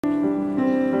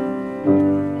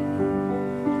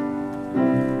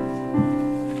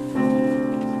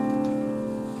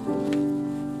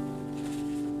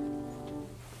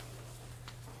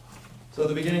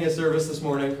service this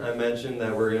morning, I mentioned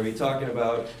that we're going to be talking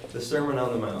about the Sermon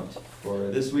on the Mount for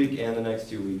this week and the next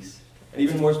 2 weeks. And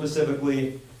even more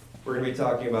specifically, we're going to be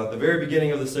talking about the very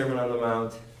beginning of the Sermon on the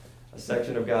Mount, a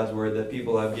section of God's Word that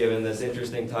people have given this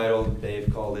interesting title.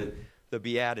 They've called it the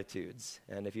Beatitudes.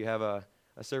 And if you have a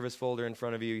service folder in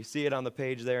front of you, you see it on the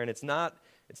page there, and it's not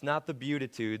the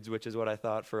Beatitudes, which is what I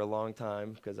thought for a long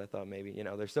time, because I thought maybe,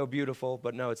 they're so beautiful,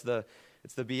 but no, it's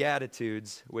the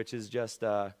Beatitudes, which is just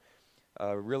a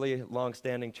really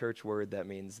long-standing church word that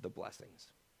means the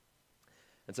blessings.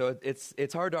 And so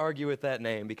it's hard to argue with that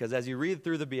name, because as you read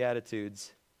through the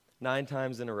Beatitudes, 9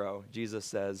 times in a row, Jesus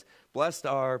says, blessed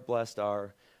are, blessed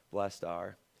are, blessed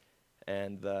are.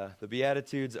 And the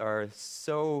Beatitudes are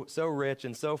so rich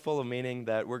and so full of meaning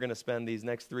that we're going to spend these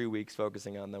next 3 weeks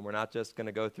focusing on them. We're not just going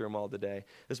to go through them all today.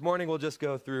 This morning we'll just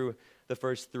go through the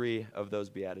first 3 of those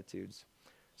Beatitudes.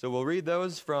 So we'll read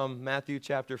those from Matthew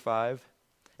chapter 5.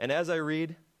 And as I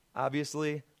read,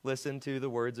 obviously listen to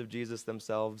the words of Jesus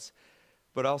themselves,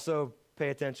 but also pay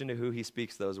attention to who he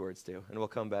speaks those words to. And we'll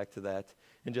come back to that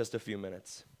in just a few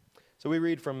minutes. So we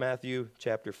read from Matthew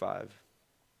chapter 5.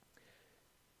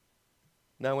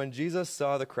 Now when Jesus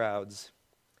saw the crowds,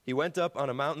 he went up on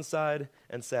a mountainside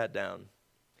and sat down.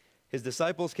 His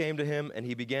disciples came to him, and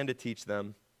he began to teach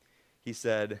them. He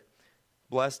said,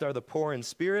 blessed are the poor in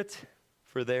spirit,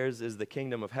 for theirs is the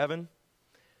kingdom of heaven.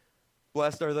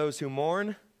 Blessed are those who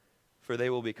mourn, for they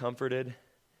will be comforted.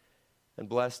 And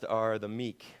blessed are the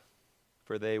meek,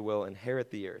 for they will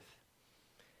inherit the earth.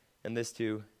 And this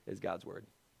too is God's word.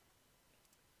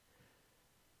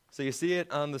 So you see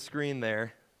it on the screen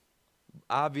there.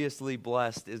 Obviously,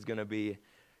 blessed is going to be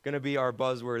our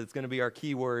buzzword. It's going to be our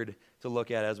key word to look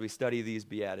at as we study these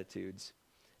Beatitudes.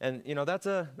 And, that's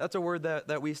a word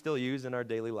that we still use in our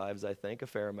daily lives, I think, a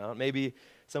fair amount. Maybe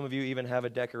some of you even have a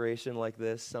decoration like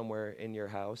this somewhere in your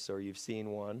house, or you've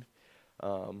seen one.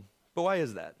 But why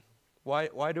is that?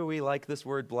 Why do we like this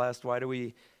word blessed? Why do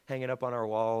we hang it up on our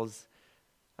walls?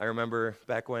 I remember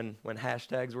back when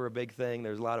hashtags were a big thing,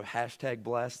 there's a lot of hashtag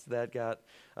blessed that got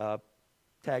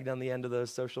tagged on the end of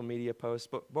those social media posts.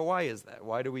 But why is that?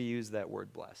 Why do we use that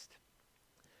word blessed?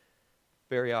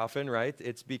 Very often, right?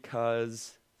 It's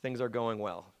because things are going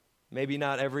well. Maybe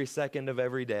not every second of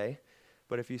every day,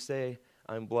 but if you say,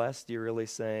 I'm blessed, you're really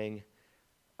saying,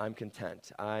 I'm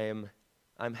content. I'm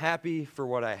happy for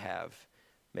what I have.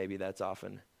 Maybe that's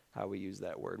often how we use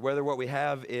that word. Whether what we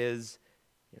have is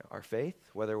our faith,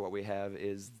 whether what we have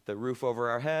is the roof over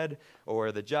our head,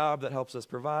 or the job that helps us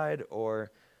provide,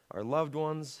 or our loved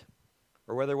ones,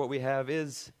 or whether what we have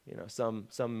is, some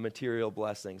material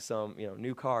blessing, some,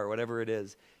 new car, whatever it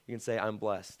is, you can say, I'm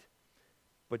blessed.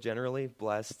 But generally,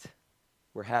 blessed,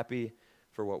 we're happy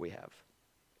for what we have.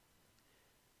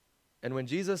 And when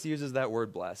Jesus uses that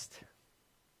word blessed,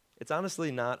 it's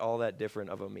honestly not all that different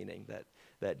of a meaning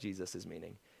that Jesus is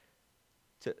meaning.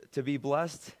 To be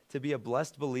blessed, to be a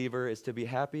blessed believer, is to be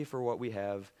happy for what we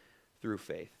have through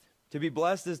faith. To be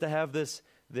blessed is to have this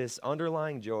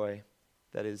underlying joy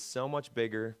that is so much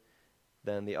bigger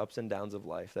than the ups and downs of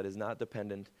life, that is not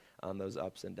dependent on those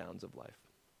ups and downs of life.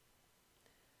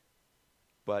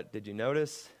 But did you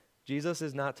notice? Jesus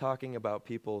is not talking about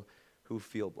people who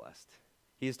feel blessed.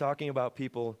 He is talking about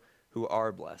people who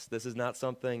are blessed. This is not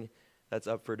something that's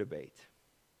up for debate.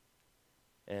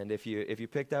 And if you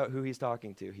picked out who he's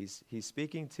talking to, he's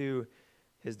speaking to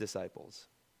his disciples.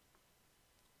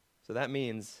 So that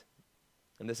means,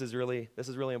 and this is really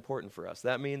important for us,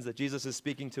 that means that Jesus is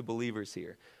speaking to believers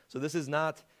here. So this is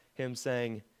not Jesus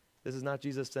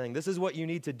saying, this is what you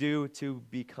need to do to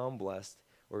become blessed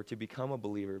or to become a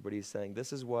believer, but he's saying,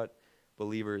 this is what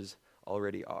believers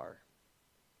already are.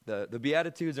 The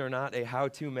Beatitudes are not a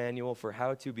how-to manual for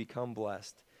how to become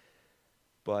blessed,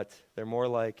 but they're more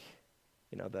like,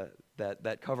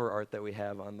 that cover art that we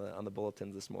have on the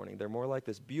bulletins this morning. They're more like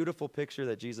this beautiful picture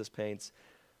that Jesus paints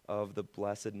of the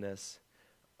blessedness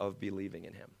of believing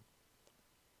in him.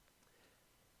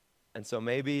 And so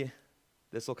maybe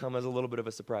this will come as a little bit of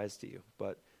a surprise to you,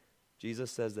 but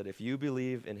Jesus says that if you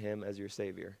believe in him as your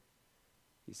Savior,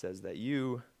 he says that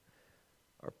you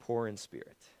are poor in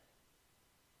spirit,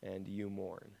 and you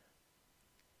mourn,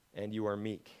 and you are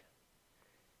meek.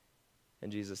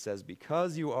 And Jesus says,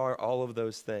 because you are all of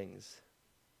those things,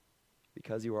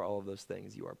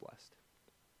 you are blessed.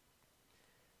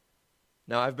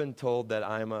 Now, I've been told that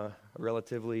I'm a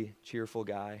relatively cheerful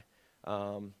guy,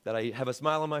 that I have a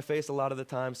smile on my face a lot of the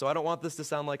time, so I don't want this to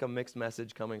sound like a mixed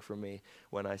message coming from me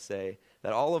when I say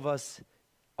that all of us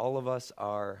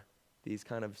are these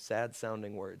kind of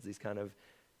sad-sounding words, these kind of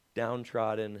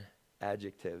downtrodden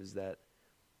adjectives that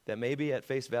maybe at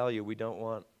face value we don't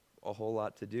want a whole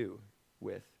lot to do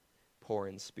with. poor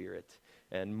in spirit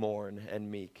and mourn and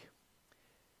meek.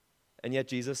 And yet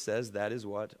Jesus says that is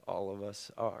what all of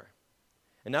us are.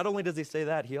 And not only does he say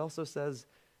that, he also says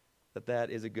that that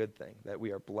is a good thing, that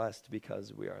we are blessed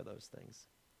because we are those things.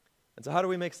 And so how do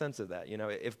we make sense of that? You know,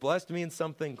 if blessed means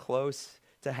something close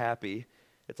to happy,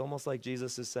 it's almost like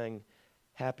Jesus is saying,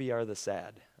 happy are the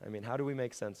sad. I mean, how do we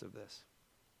make sense of this?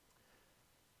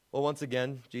 Well, once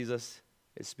again, Jesus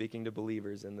is speaking to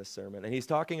believers in this sermon, and he's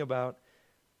talking about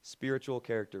spiritual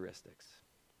characteristics.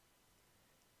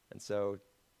 And so,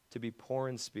 to be poor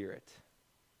in spirit,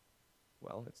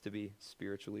 well, it's to be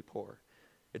spiritually poor.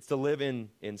 It's to live in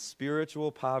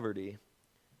spiritual poverty,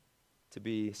 to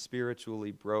be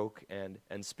spiritually broke and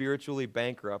spiritually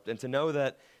bankrupt, and to know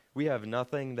that we have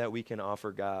nothing that we can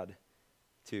offer God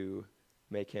to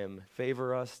make him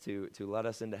favor us, to let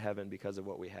us into heaven because of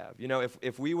what we have. You know,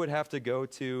 if we would have to go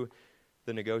to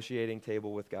the negotiating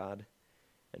table with God,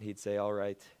 and he'd say, all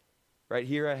right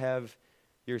here I have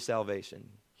your salvation.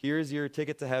 Here's your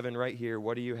ticket to heaven right here.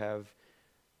 What do you have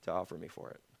to offer me for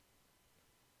it?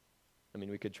 I mean,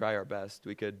 we could try our best.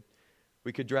 We could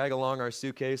drag along our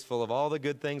suitcase full of all the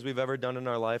good things we've ever done in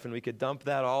our life, and we could dump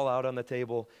that all out on the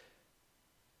table.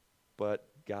 But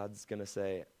God's going to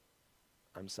say,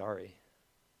 I'm sorry.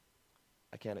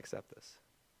 I can't accept this.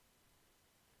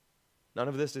 None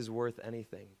of this is worth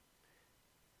anything,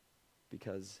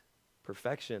 because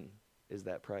perfection is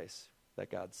that price that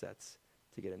God sets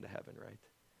to get into heaven, right?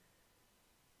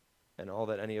 And all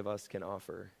that any of us can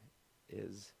offer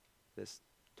is this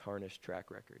tarnished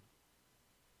track record.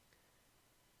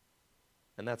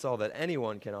 And that's all that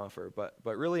anyone can offer, but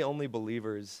really only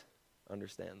believers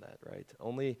understand that, right?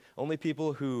 Only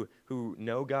people who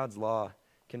know God's law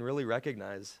can really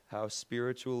recognize how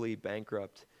spiritually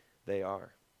bankrupt they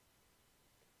are.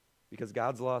 Because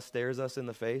God's law stares us in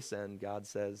the face, and God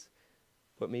says,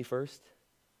 put me first,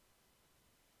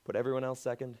 put everyone else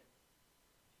second,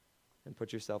 and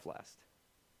put yourself last.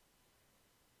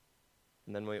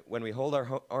 And then when we hold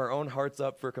our own hearts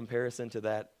up for comparison to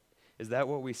that, is that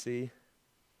what we see?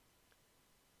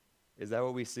 Is that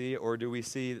what we see? Or do we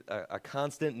see a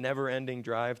constant, never-ending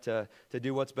drive to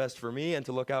do what's best for me and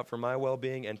to look out for my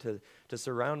well-being and to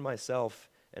surround myself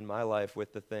and my life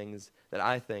with the things that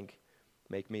I think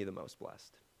make me the most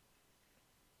blessed?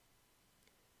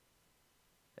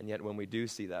 And yet when we do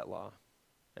see that law,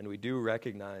 and we do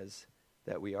recognize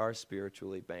that we are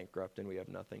spiritually bankrupt and we have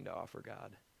nothing to offer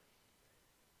God,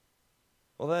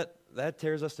 well, that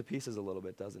tears us to pieces a little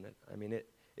bit, doesn't it? I mean,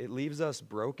 it leaves us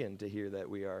broken to hear that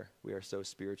we are so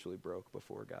spiritually broke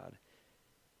before God.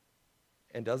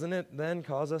 And doesn't it then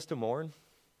cause us to mourn?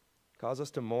 Cause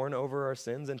us to mourn over our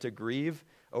sins and to grieve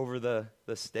over the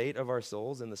state of our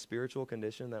souls and the spiritual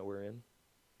condition that we're in?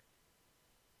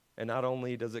 And not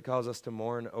only does it cause us to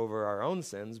mourn over our own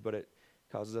sins, but it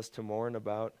causes us to mourn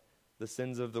about the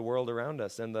sins of the world around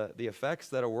us and the effects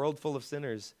that a world full of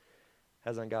sinners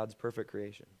has on God's perfect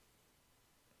creation.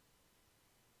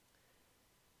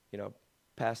 You know,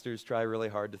 pastors try really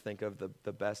hard to think of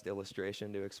the best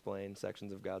illustration to explain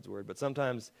sections of God's word, but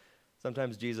sometimes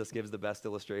Jesus gives the best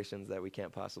illustrations that we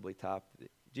can't possibly top.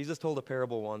 Jesus told a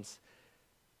parable once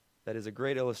that is a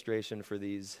great illustration for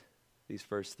these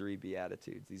first three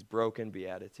beatitudes, these broken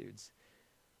beatitudes.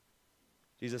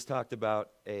 Jesus talked about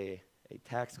a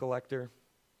tax collector,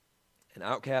 an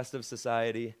outcast of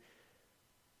society,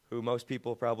 who most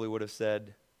people probably would have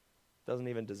said doesn't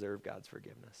even deserve God's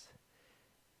forgiveness.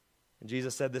 And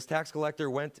Jesus said this tax collector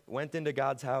went into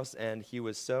God's house, and he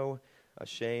was so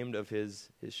ashamed of his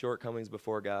shortcomings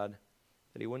before God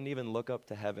that he wouldn't even look up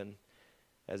to heaven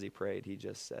as he prayed. He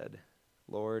just said,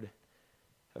 Lord,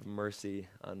 have mercy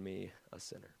on me, a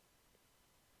sinner.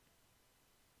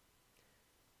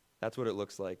 That's what it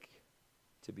looks like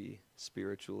to be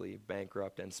spiritually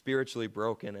bankrupt and spiritually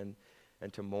broken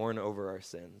and to mourn over our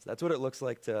sins. That's what it looks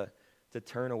like to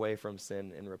turn away from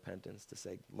sin in repentance, to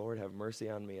say, Lord, have mercy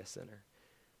on me, a sinner.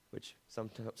 Which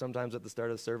sometimes at the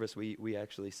start of the service we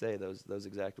actually say those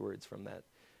exact words from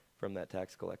that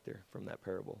tax collector, from that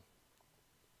parable.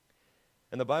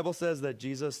 And the Bible says that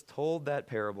Jesus told that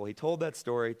parable, he told that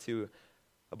story to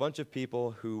a bunch of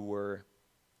people who were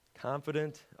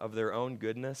confident of their own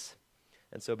goodness,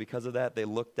 and so because of that, they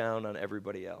looked down on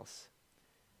everybody else.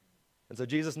 And so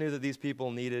Jesus knew that these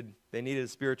people needed a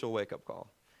spiritual wake-up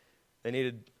call. They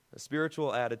needed a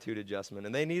spiritual attitude adjustment,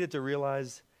 and they needed to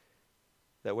realize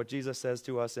that what Jesus says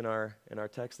to us in our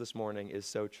text this morning is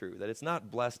so true, that it's not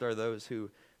blessed are those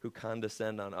who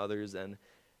condescend on others and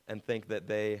think that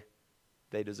they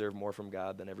deserve more from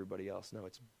God than everybody else. No,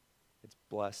 it's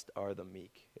blessed are the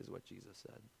meek, is what Jesus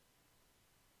said.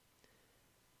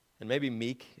 And maybe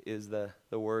meek is the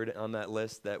word on that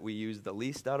list that we use the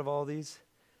least out of all these.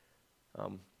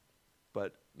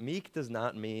 But meek does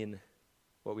not mean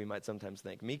what we might sometimes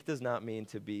think. Meek does not mean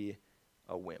to be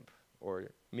a wimp, or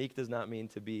meek does not mean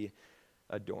to be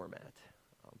a doormat.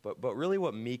 But really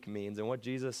what meek means, and what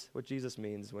Jesus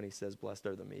means when he says blessed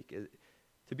are the meek,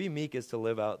 to be meek is to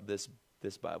live out this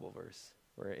Bible verse.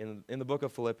 Where in the book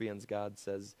of Philippians, God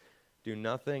says, do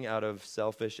nothing out of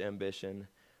selfish ambition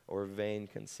or vain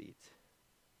conceit,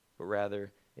 but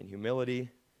rather in humility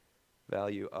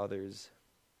value others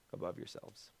above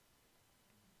yourselves.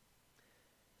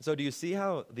 So do you see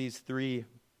how these three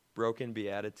broken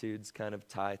Beatitudes kind of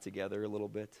tie together a little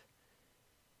bit?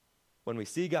 When we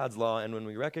see God's law and when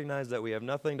we recognize that we have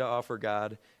nothing to offer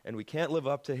God and we can't live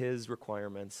up to his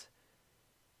requirements,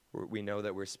 we know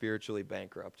that we're spiritually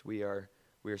bankrupt. We are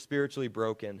spiritually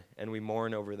broken, and we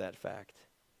mourn over that fact.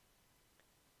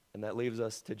 And that leaves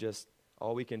us to just,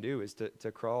 all we can do is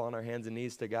to crawl on our hands and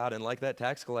knees to God, and like that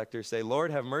tax collector, say,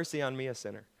 Lord, have mercy on me, a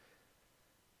sinner.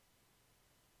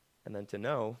 And then to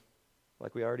know,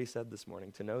 like we already said this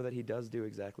morning, to know that he does do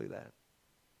exactly that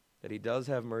he does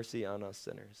have mercy on us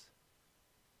sinners.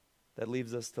 That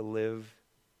leaves us to live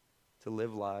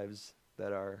lives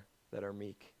that are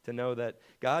meek. To know that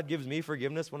God gives me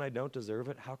forgiveness when I don't deserve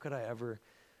it. How could I ever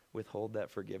withhold that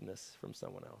forgiveness from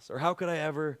someone else? Or how could I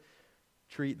ever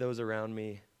treat those around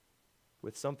me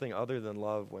with something other than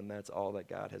love when that's all that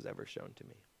God has ever shown to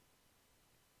me?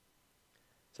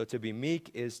 So to be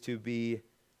meek is to be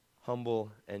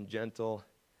humble and gentle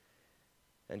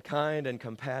and kind and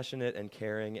compassionate and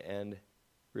caring, and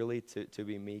really to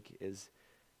be meek is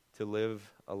to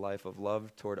live a life of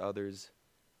love toward others,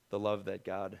 the love that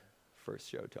God first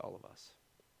showed to all of us.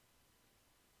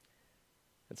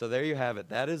 And so there you have it.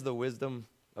 That is the wisdom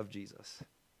of Jesus.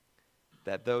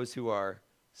 That those who are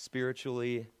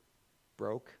spiritually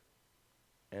broke,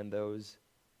 and those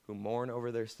who mourn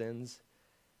over their sins,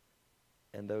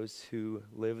 and those who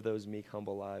live those meek,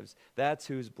 humble lives, that's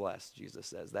who's blessed, Jesus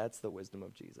says. That's the wisdom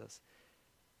of Jesus.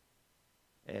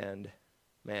 And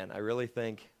man, I really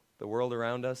think the world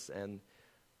around us, and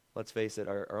let's face it,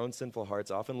 our own sinful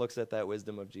hearts often looks at that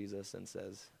wisdom of Jesus and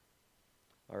says,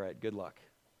 all right, good luck.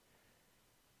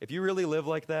 If you really live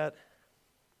like that,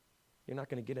 you're not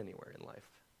going to get anywhere in life.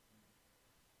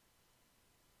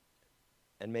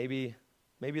 And maybe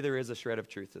there is a shred of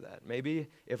truth to that. Maybe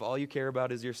if all you care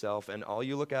about is yourself and all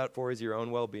you look out for is your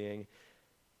own well-being,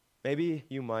 maybe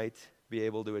you might be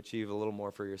able to achieve a little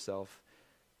more for yourself,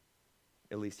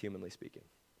 at least humanly speaking.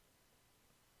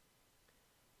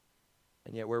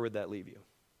 And yet, where would that leave you?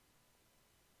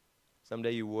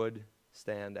 Someday you would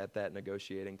stand at that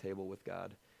negotiating table with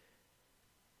God,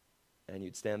 and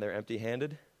you'd stand there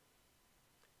empty-handed,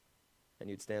 and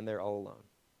you'd stand there all alone.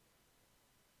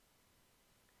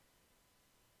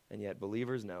 And yet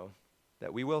believers know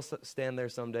that we will stand there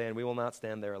someday, and we will not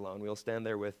stand there alone. We will stand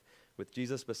there with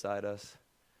Jesus beside us,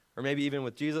 or maybe even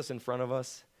with Jesus in front of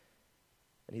us,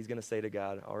 and he's going to say to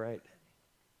God, all right,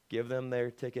 give them their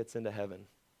tickets into heaven,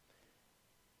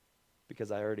 because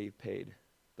I already paid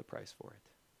the price for it.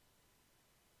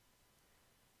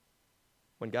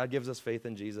 When God gives us faith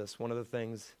in Jesus, one of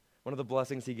the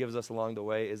blessings he gives us along the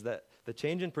way is that the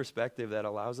change in perspective that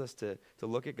allows us to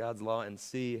look at God's law and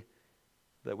see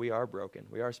that we are broken.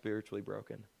 We are spiritually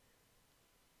broken.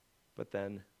 But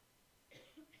then,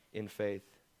 in faith,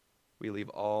 we leave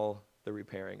all the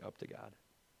repairing up to God.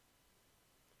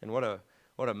 And what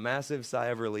a massive sigh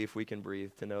of relief we can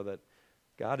breathe to know that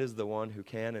God is the one who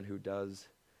can and who does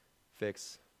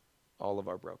fix all of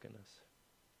our brokenness.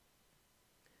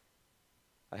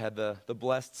 I had the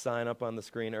blessed sign up on the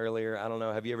screen earlier. I don't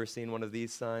know, have you ever seen one of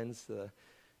these signs? The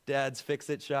Dad's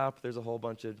Fix-It Shop. There's a whole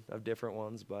bunch of different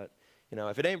ones, but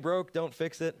if it ain't broke, don't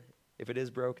fix it. If it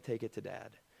is broke, take it to Dad.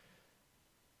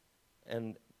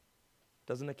 And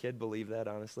doesn't a kid believe that,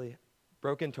 honestly?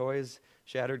 Broken toys,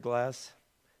 shattered glass,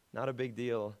 not a big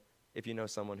deal if you know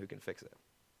someone who can fix it.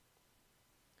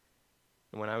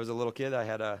 And when I was a little kid, I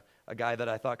had a guy that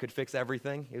I thought could fix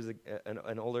everything. He was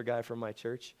an older guy from my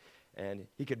church, and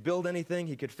he could build anything.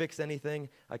 He could fix anything.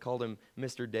 I called him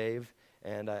Mr. Dave,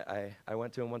 and I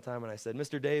went to him one time, and I said,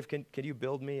 Mr. Dave, can you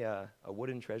build me a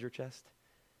wooden treasure chest?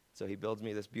 So he builds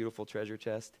me this beautiful treasure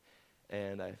chest,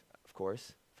 and I, of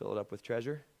course, fill it up with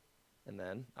treasure, and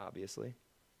then, obviously,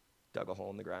 dug a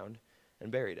hole in the ground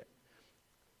and buried it.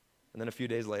 And then a few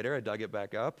days later, I dug it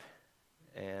back up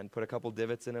and put a couple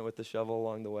divots in it with the shovel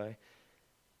along the way.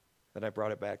 Then I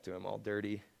brought it back to him, all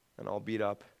dirty and all beat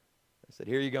up. I said,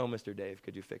 here you go, Mr. Dave.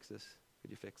 Could you fix this?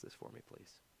 Could you fix this for me, please?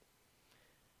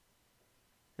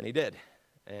 And he did.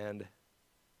 And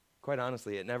Quite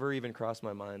honestly, it never even crossed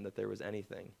my mind that there was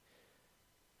anything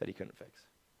that he couldn't fix.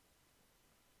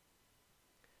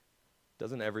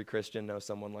 Doesn't every Christian know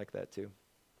someone like that too?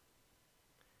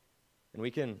 And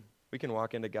we can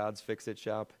walk into God's fix-it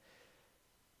shop,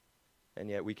 and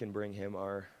yet we can bring him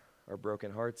our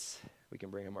broken hearts. We can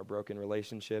bring him our broken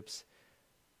relationships.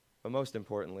 But most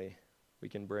importantly, we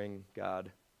can bring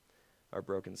God our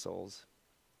broken souls.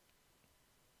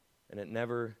 And it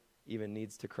never even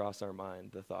needs to cross our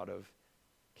mind the thought of,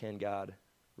 can God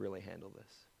really handle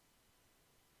this?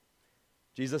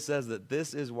 Jesus says that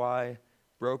this is why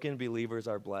broken believers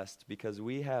are blessed, because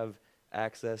we have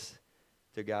access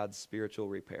to God's spiritual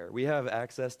repair. We have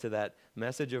access to that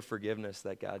message of forgiveness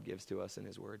that God gives to us in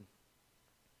his word.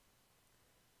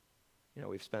 You know,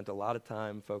 we've spent a lot of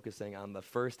time focusing on the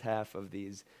first half of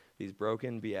these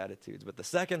broken Beatitudes, but the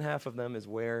second half of them is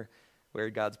where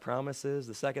God's promise is.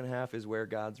 The second half is where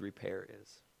God's repair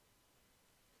is.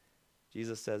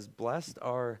 Jesus says, blessed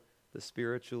are the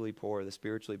spiritually poor, the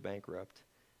spiritually bankrupt,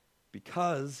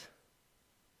 because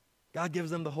God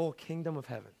gives them the whole kingdom of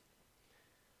heaven.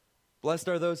 Blessed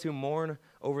are those who mourn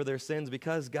over their sins,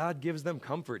 because God gives them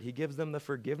comfort. He gives them the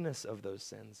forgiveness of those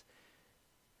sins.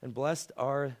 And blessed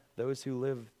are those who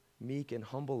live meek and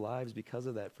humble lives because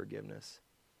of that forgiveness,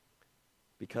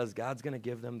 because God's going to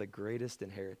give them the greatest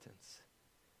inheritance.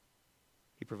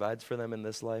 He provides for them in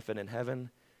this life, and in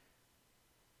heaven,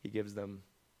 he gives them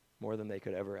more than they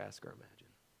could ever ask or imagine.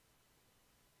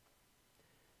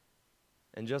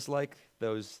 And just like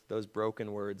those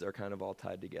broken words are kind of all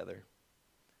tied together,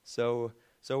 so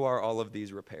are all of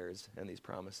these repairs and these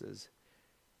promises.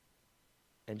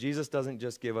 And Jesus doesn't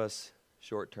just give us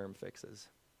short-term fixes.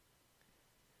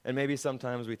 And maybe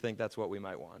sometimes we think that's what we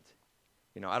might want.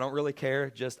 You know, I don't really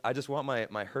care, I just want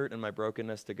my hurt and my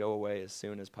brokenness to go away as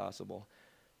soon as possible.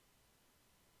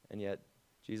 And yet,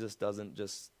 Jesus doesn't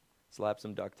just slap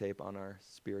some duct tape on our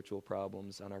spiritual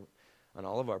problems, on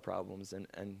all of our problems,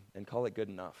 and call it good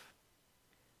enough.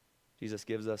 Jesus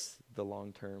gives us the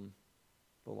long-term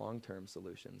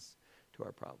solutions to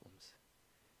our problems.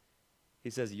 He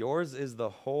says, yours is the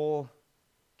whole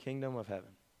kingdom of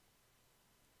heaven.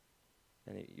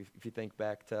 And if you think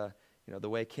back to, you know, the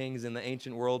way kings in the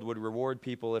ancient world would reward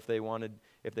people if they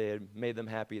had made them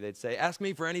happy, they'd say, ask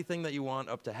me for anything that you want,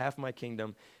 up to half my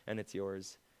kingdom, and it's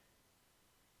yours.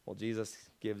 Well, Jesus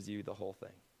gives you the whole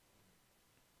thing.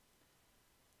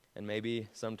 And maybe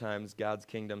sometimes God's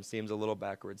kingdom seems a little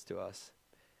backwards to us,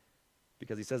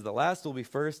 because he says the last will be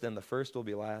first and the first will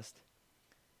be last.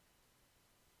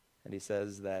 And he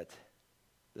says that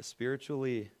the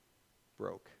spiritually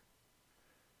broke,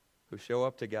 who show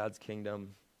up to God's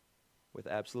kingdom with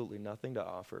absolutely nothing to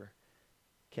offer,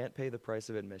 can't pay the price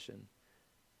of admission,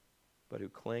 but who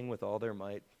cling with all their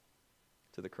might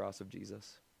to the cross of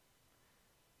Jesus.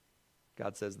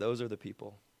 God says those are the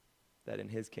people that in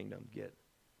his kingdom get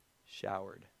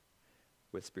showered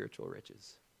with spiritual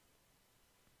riches.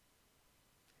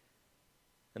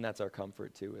 And that's our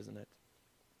comfort too, isn't it?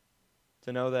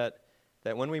 To know that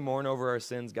when we mourn over our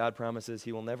sins, God promises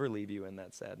he will never leave you in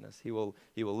that sadness. He will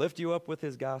lift you up with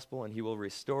his gospel, and he will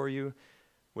restore you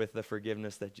with the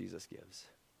forgiveness that Jesus gives.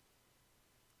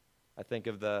 I think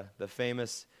of the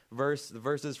famous the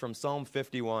verses from Psalm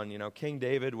 51. You know, King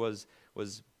David was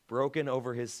broken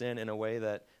over his sin in a way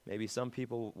that maybe some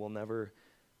people will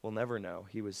never know.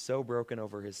 He was so broken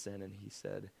over his sin, and he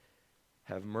said,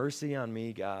 have mercy on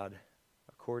me, God,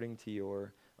 according to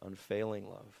your unfailing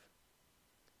love.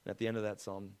 And at the end of that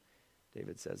psalm,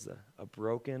 David says, a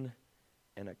broken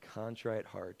and a contrite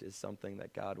heart is something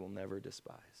that God will never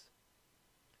despise.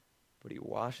 But he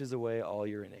washes away all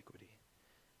your iniquity,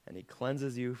 and he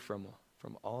cleanses you from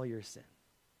all your sin.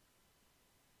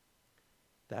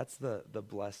 That's the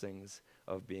blessings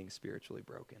of being spiritually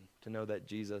broken, to know that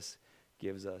Jesus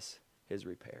gives us his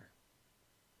repair.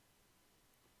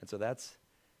 And so that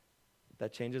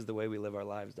changes the way we live our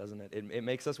lives, doesn't it? It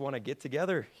makes us want to get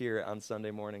together here on Sunday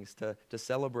mornings to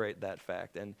celebrate that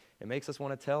fact. And it makes us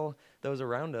want to tell those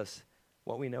around us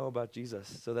what we know about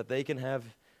Jesus, so that they can have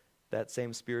that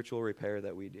same spiritual repair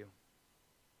that we do.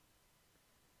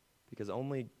 Because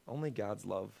only God's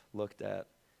love looked at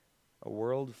a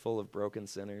world full of broken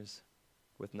sinners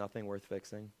with nothing worth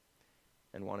fixing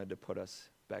and wanted to put us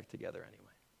back together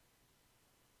anyway.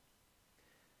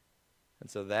 And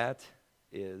so that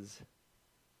is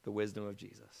the wisdom of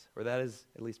Jesus, or that is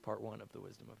at least part one of the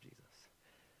wisdom of Jesus.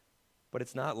 But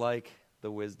it's not like the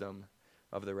wisdom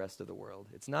of the rest of the world.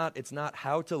 It's not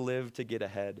how to live to get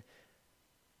ahead,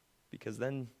 because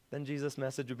then Jesus'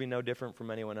 message would be no different from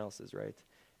anyone else's, right?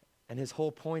 And his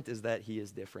whole point is that he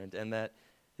is different, and that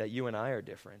you and I are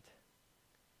different.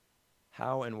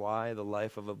 how and why the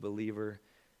life of a believer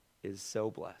is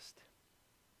so blessed.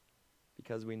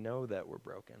 Because we know that we're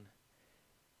broken.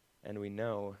 And we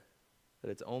know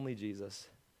that it's only Jesus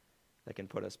that can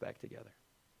put us back together.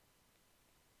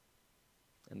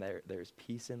 And there's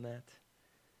peace in that.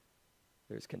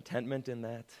 There's contentment in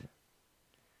that.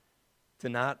 To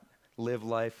not live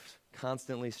life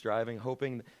constantly striving,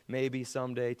 hoping maybe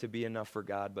someday to be enough for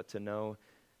God, but to know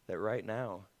that right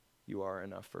now you are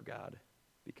enough for God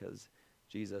because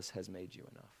Jesus has made you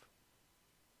enough.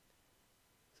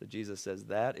 So Jesus says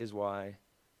that is why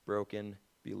broken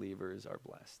believers are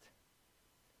blessed.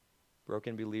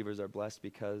 Broken believers are blessed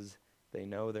because they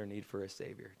know their need for a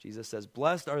Savior. Jesus says,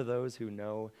 blessed are those who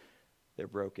know their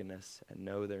brokenness and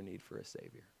know their need for a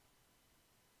Savior.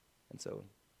 And so,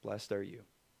 blessed are you.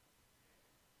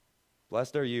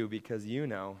 Blessed are you because you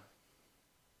know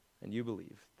and you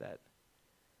believe that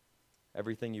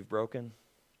everything you've broken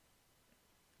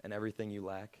and everything you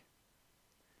lack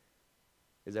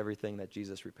is everything that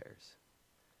Jesus repairs.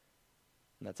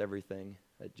 And that's everything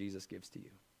that Jesus gives to you.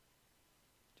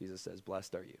 Jesus says,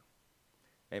 blessed are you.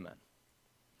 Amen.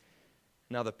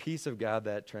 Now the peace of God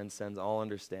that transcends all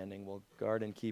understanding will guard and keep